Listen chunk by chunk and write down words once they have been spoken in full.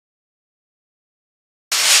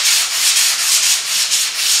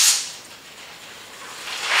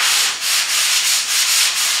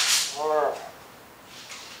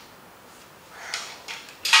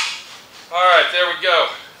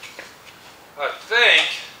think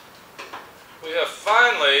we have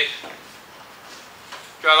finally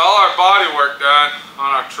got all our body work done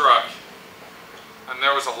on our truck. And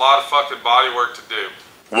there was a lot of fucking body work to do.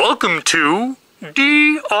 Welcome to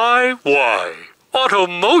D.I.Y.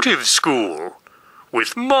 Automotive School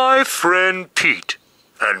with my friend Pete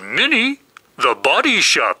and Minnie, the body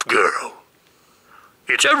shop girl.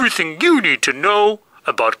 It's everything you need to know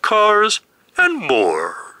about cars and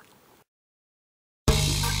more.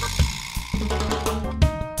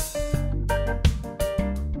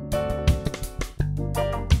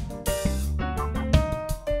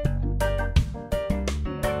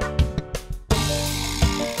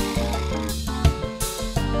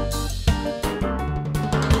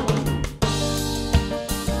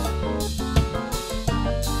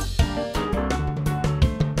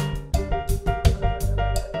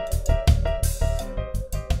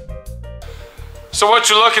 So what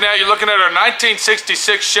you're looking at our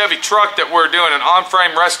 1966 Chevy truck that we're doing an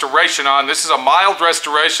on-frame restoration on. This is a mild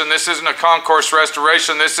restoration. This isn't a concourse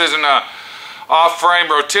restoration. This isn't a off-frame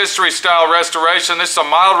rotisserie style restoration. This is a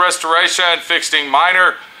mild restoration, fixing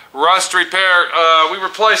minor rust repair. We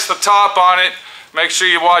replaced the top on it. Make sure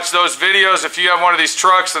you watch those videos if you have one of these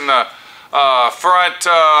trucks and the front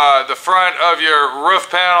of your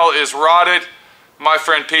roof panel is rotted. My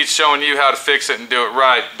friend Pete's showing you how to fix it and do it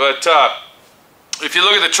right. But if you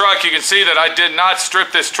look at the truck, you can see that I did not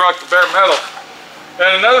strip this truck to bare metal.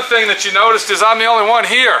 And another thing that you noticed is I'm the only one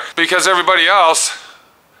here because everybody else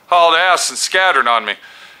hauled ass and scattered on me.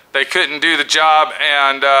 They couldn't do the job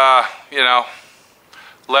and, you know,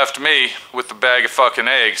 left me with the bag of fucking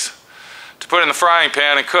eggs to put in the frying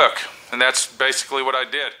pan and cook. And that's basically what I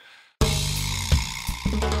did.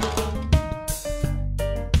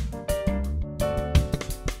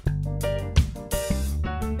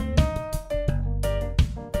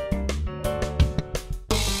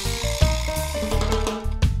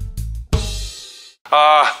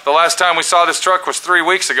 The last time we saw this truck was 3.5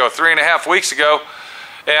 weeks ago,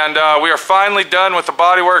 and we are finally done with the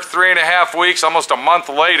bodywork 3.5 weeks, almost a month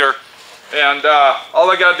later, and all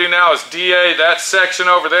I got to do now is DA that section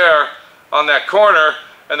over there on that corner,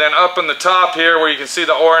 and then up in the top here where you can see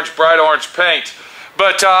the orange, bright orange paint.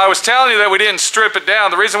 But I was telling you that we didn't strip it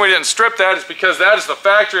down. The reason we didn't strip that is because that is the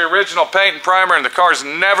factory original paint and primer, and the car's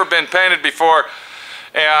never been painted before.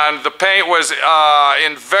 And the paint was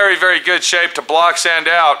in very, very good shape to block sand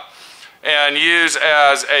out and use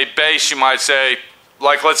as a base, you might say.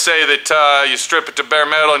 Like, let's say that you strip it to bare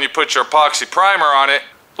metal and you put your epoxy primer on it.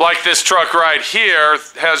 Like this truck right here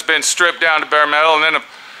has been stripped down to bare metal, and then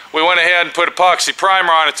we went ahead and put epoxy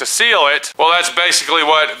primer on it to seal it. Well, that's basically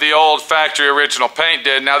what the old factory original paint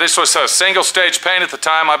did. Now, this was a single stage paint at the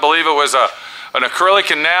time. I believe it was an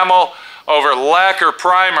acrylic enamel over lacquer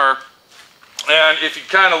primer. And if you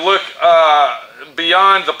kind of look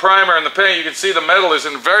beyond the primer and the paint, you can see the metal is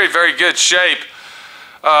in very, very good shape.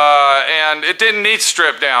 And it didn't need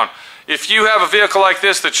stripped down. If you have a vehicle like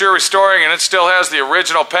this that you're restoring and it still has the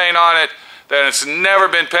original paint on it, that it's never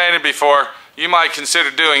been painted before, you might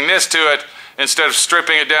consider doing this to it instead of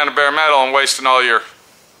stripping it down to bare metal and wasting all your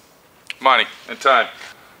money and time.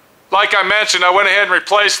 Like I mentioned, I went ahead and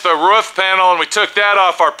replaced the roof panel, and we took that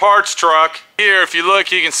off our parts truck. Here, if you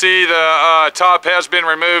look, you can see the top has been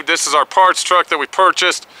removed. This is our parts truck that we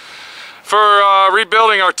purchased for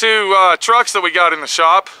rebuilding our two trucks that we got in the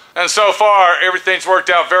shop. And so far, everything's worked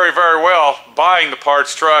out very, very well buying the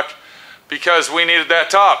parts truck because we needed that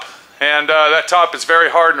top. And that top is very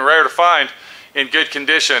hard and rare to find in good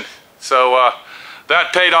condition. So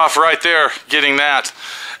that paid off right there, getting that.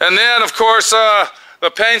 And then, of course, the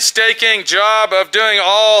painstaking job of doing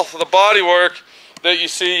all the body work that you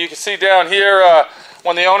can see down here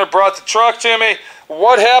when the owner brought the truck to me.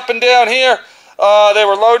 What happened down here? They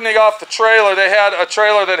were loading it off the trailer. They had a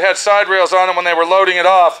trailer that had side rails on it when they were loading it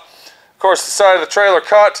off. Of course, the side of the trailer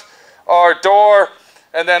caught our door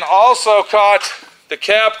and then also caught the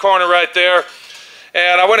cab corner right there.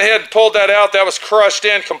 And I went ahead and pulled that out. That was crushed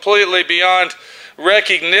in completely beyond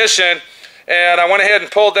recognition. And I went ahead and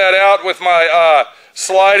pulled that out with my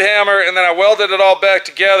slide hammer, and then I welded it all back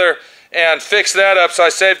together and fixed that up, so I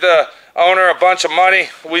saved the owner a bunch of money.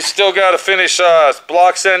 We still got to finish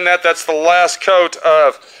block sanding that. That's the last coat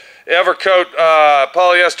of Evercoat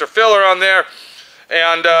polyester filler on there,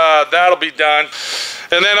 and that'll be done.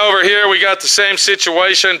 And then over here we got the same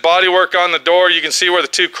situation, bodywork on the door. You can see where the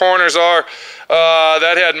two corners are.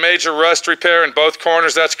 That had major rust repair in both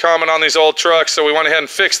corners. That's common on these old trucks, so we went ahead and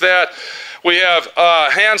fixed that. We have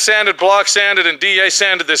hand sanded, block sanded, and DA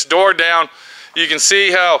sanded this door down. You can see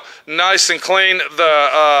how nice and clean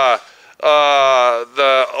the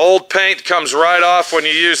the old paint comes right off when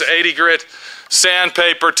you use 80 grit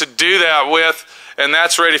sandpaper to do that with, and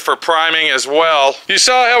that's ready for priming as well. You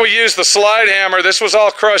saw how we used the slide hammer. This was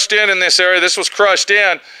all crushed in this area. This was crushed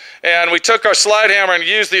in, and we took our slide hammer and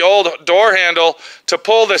used the old door handle to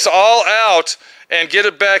pull this all out and get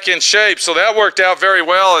it back in shape. So that worked out very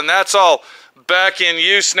well, and that's all back in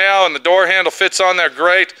use now, and the door handle fits on there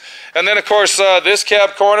great. And then of course this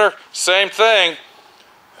cab corner, same thing.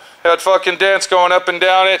 Had fucking dents going up and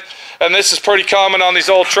down it, and this is pretty common on these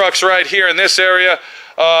old trucks right here in this area.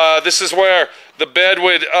 This is where the bed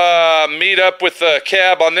would meet up with the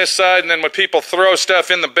cab on this side, and then when people throw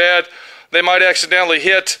stuff in the bed, they might accidentally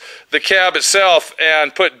hit the cab itself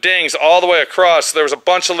and put dings all the way across. So there was a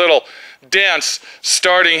bunch of little dents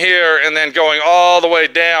starting here and then going all the way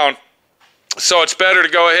down. So it's better to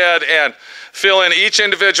go ahead and fill in each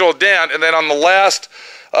individual dent, and then on the last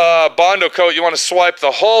Bondo coat you want to swipe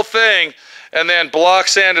the whole thing and then block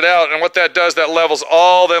sand it out, and what that does, that levels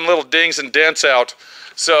all them little dings and dents out.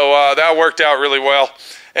 So that worked out really well.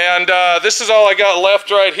 And this is all I got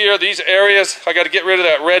left right here. These areas, I got to get rid of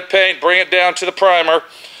that red paint, bring it down to the primer,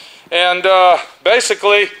 and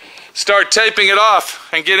basically start taping it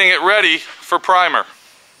off and getting it ready for primer.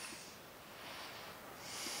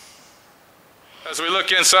 As we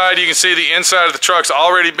look inside, you can see the inside of the truck's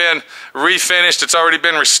already been refinished. It's already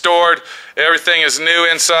been restored. Everything is new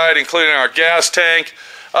inside, including our gas tank.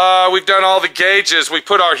 We've done all the gauges. We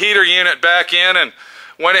put our heater unit back in and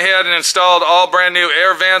went ahead and installed all brand new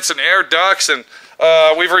air vents and air ducts, and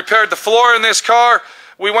we've repaired the floor in this car.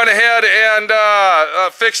 We went ahead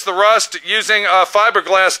and fixed the rust using a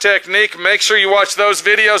fiberglass technique. Make sure you watch those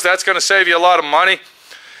videos. That's going to save you a lot of money.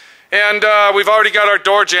 And we've already got our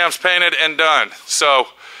door jambs painted and done. So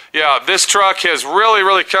yeah, this truck has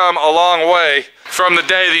really come a long way from the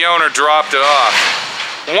day the owner dropped it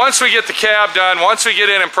off. Once we get the cab done, once we get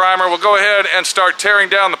in and primer, we'll go ahead and start tearing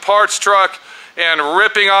down the parts truck and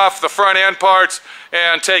ripping off the front end parts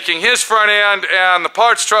and taking his front end and the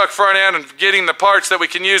parts truck front end and getting the parts that we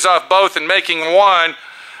can use off both and making one.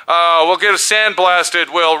 We'll get it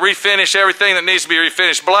sandblasted. We'll refinish everything that needs to be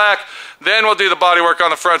refinished black. Then we'll do the bodywork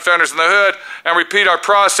on the front fenders and the hood and repeat our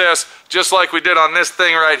process just like we did on this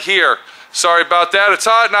thing right here. Sorry about that. It's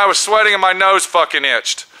hot and I was sweating and my nose fucking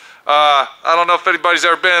itched. I don't know if anybody's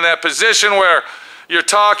ever been in that position where you're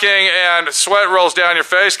talking and sweat rolls down your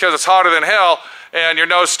face because it's hotter than hell and your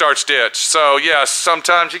nose starts to itch. So yes,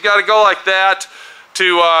 sometimes you gotta go like that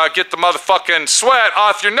to get the motherfucking sweat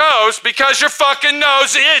off your nose because your fucking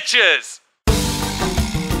nose itches.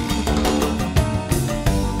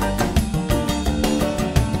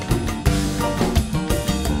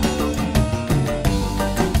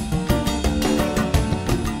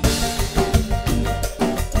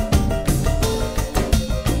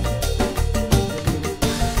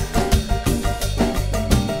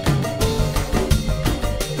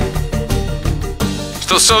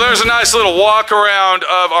 So there's a nice little walk around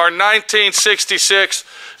of our 1966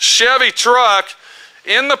 Chevy truck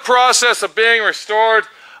in the process of being restored.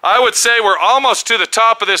 I would say we're almost to the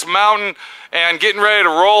top of this mountain and getting ready to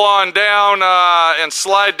roll on down and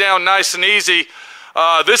slide down nice and easy.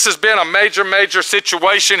 This has been a major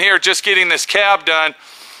situation here, just getting this cab done.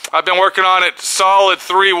 I've been working on it solid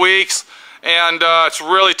 3 weeks, and it's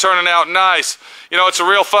really turning out nice. You know, it's a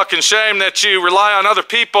real fucking shame that you rely on other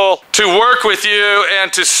people to work with you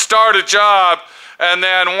and to start a job, and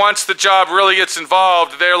then once the job really gets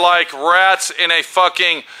involved, they're like rats in a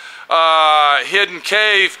fucking hidden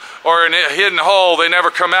cave or in a hidden hole. They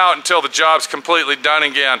never come out until the job's completely done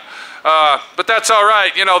again. But that's all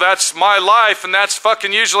right. You know, that's my life, and that's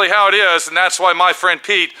fucking usually how it is, and that's why my friend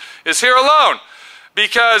Pete is here alone.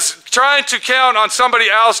 Because trying to count on somebody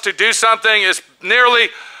else to do something is nearly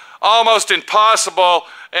almost impossible,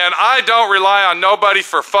 and I don't rely on nobody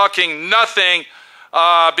for fucking nothing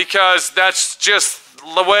because that's just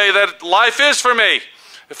the way that life is for me.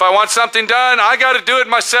 If I want something done, I gotta do it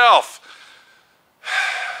myself.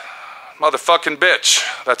 Motherfucking bitch.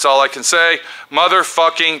 That's all I can say.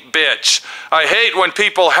 Motherfucking bitch. I hate when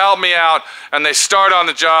people help me out and they start on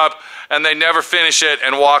the job and they never finish it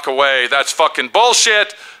and walk away. That's fucking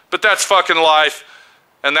bullshit, but that's fucking life,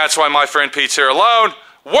 and that's why my friend Pete's here alone,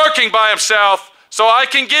 working by himself, so I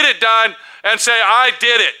can get it done and say I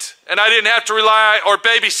did it, and I didn't have to rely or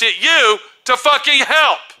babysit you to fucking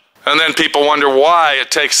help. And then people wonder why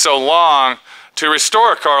it takes so long to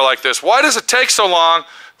restore a car like this. Why does it take so long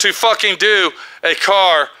to fucking do a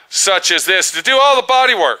car such as this, to do all the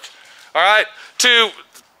body work, all right? To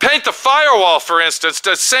paint the firewall, for instance,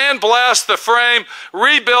 to sandblast the frame,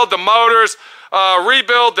 rebuild the motors,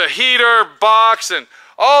 rebuild the heater box, and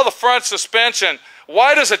all the front suspension.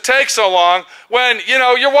 Why does it take so long when, you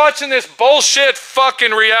know, you're watching this bullshit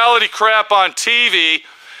fucking reality crap on TV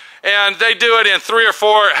and they do it in 3 or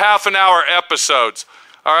 4 half-an-hour episodes?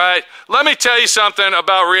 All right, let me tell you something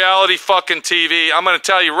about reality fucking TV. I'm going to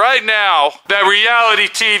tell you right now that reality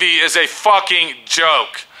TV is a fucking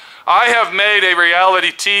joke. I have made a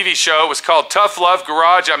reality TV show. It was called Tough Love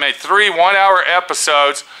Garage. I made 3 one-hour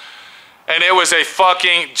episodes, and it was a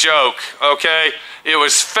fucking joke, okay? It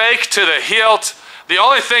was fake to the hilt. The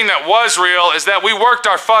only thing that was real is that we worked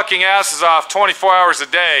our fucking asses off 24 hours a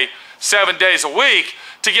day, 7 days a week,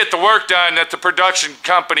 to get the work done that the production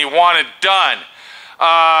company wanted done.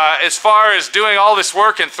 As far as doing all this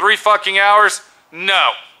work in 3 fucking hours,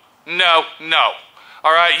 no.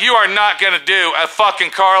 All right, you are not going to do a fucking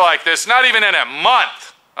car like this, not even in a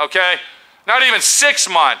month, okay? Not even 6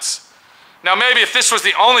 months. Now maybe if this was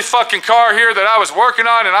the only fucking car here that I was working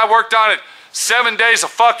on and I worked on it 7 days a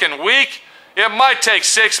fucking week, it might take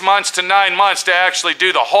 6 months to 9 months to actually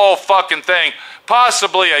do the whole fucking thing,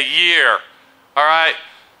 possibly a year, all right?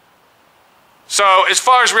 So as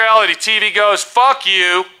far as reality TV goes, fuck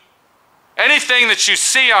you. Anything that you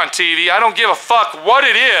see on TV, I don't give a fuck what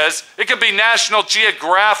it is. It could be National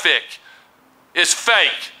Geographic. Is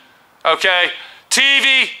fake, okay?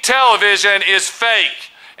 TV, television is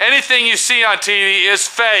fake. Anything you see on TV is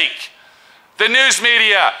fake. The news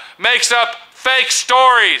media makes up fake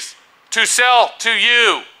stories to sell to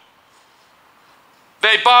you.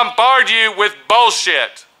 They bombard you with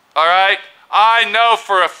bullshit, all right? I know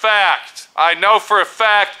for a fact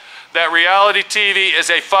that reality TV is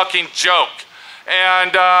a fucking joke.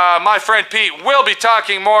 And my friend Pete will be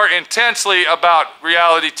talking more intensely about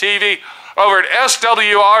reality TV over at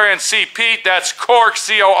SWRNC Pete, that's Cork,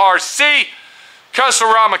 C-O-R-C,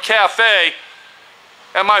 Cusorama Cafe.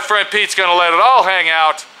 And my friend Pete's gonna let it all hang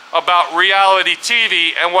out about reality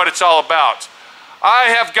TV and what it's all about. I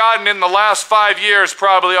have gotten in the last 5 years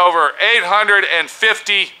probably over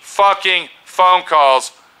 850 fucking phone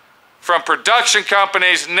calls from production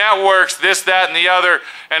companies, networks, this, that, and the other,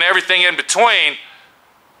 and everything in between.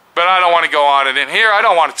 But I don't want to go on it in here. I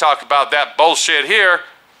don't want to talk about that bullshit here,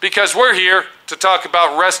 because we're here to talk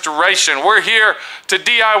about restoration. We're here to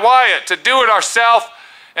DIY it, to do it ourselves,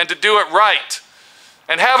 and to do it right.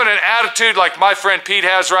 And having an attitude like my friend Pete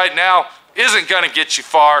has right now isn't going to get you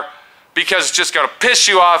far, because it's just going to piss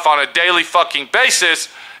you off on a daily fucking basis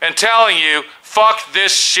and telling you, fuck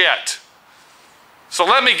this shit. So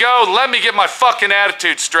let me go, let me get my fucking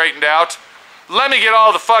attitude straightened out. Let me get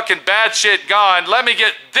all the fucking bad shit gone. Let me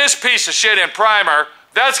get this piece of shit in primer.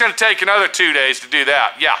 That's going to take another 2 days to do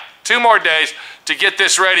that. Yeah, 2 more days to get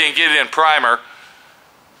this ready and get it in primer.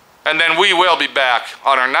 And then we will be back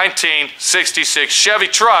on our 1966 Chevy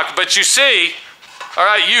truck. But you see, all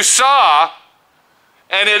right, you saw,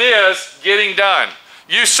 and it is getting done.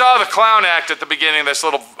 You saw the clown act at the beginning of this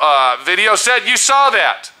little video set. You saw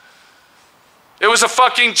that. It was a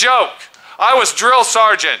fucking joke. I was drill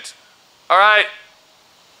sergeant, all right?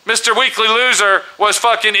 Mr. Weekly Loser was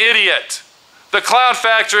fucking idiot. The clown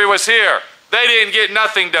factory was here. They didn't get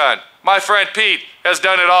nothing done. My friend Pete has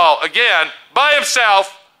done it all, again, by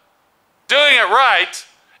himself, doing it right,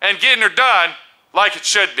 and getting her done like it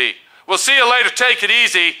should be. We'll see you later. Take it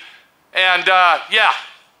easy. And, yeah,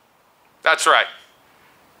 that's right.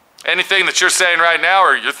 Anything that you're saying right now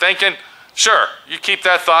or you're thinking, sure, you keep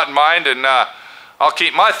that thought in mind, and I'll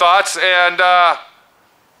keep my thoughts, and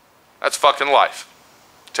that's fucking life.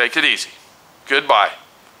 Take it easy. Goodbye.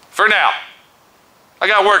 For now. I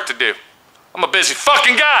got work to do. I'm a busy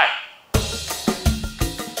fucking guy.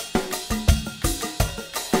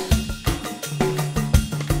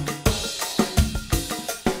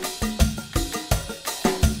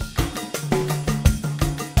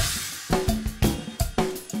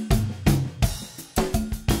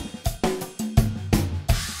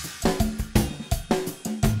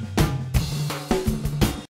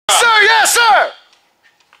 Yes, sir!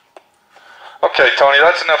 Okay, Tony,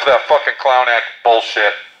 that's enough of that fucking clown act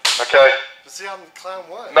bullshit. Okay? See how the clown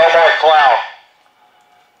was. No more clown.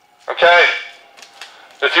 Okay?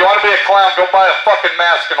 If you want to be a clown, go buy a fucking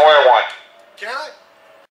mask and wear one. Can I?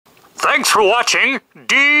 Thanks for watching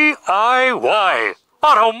D.I.Y.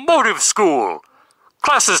 Automotive School.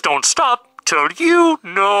 Classes don't stop till you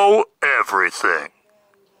know everything.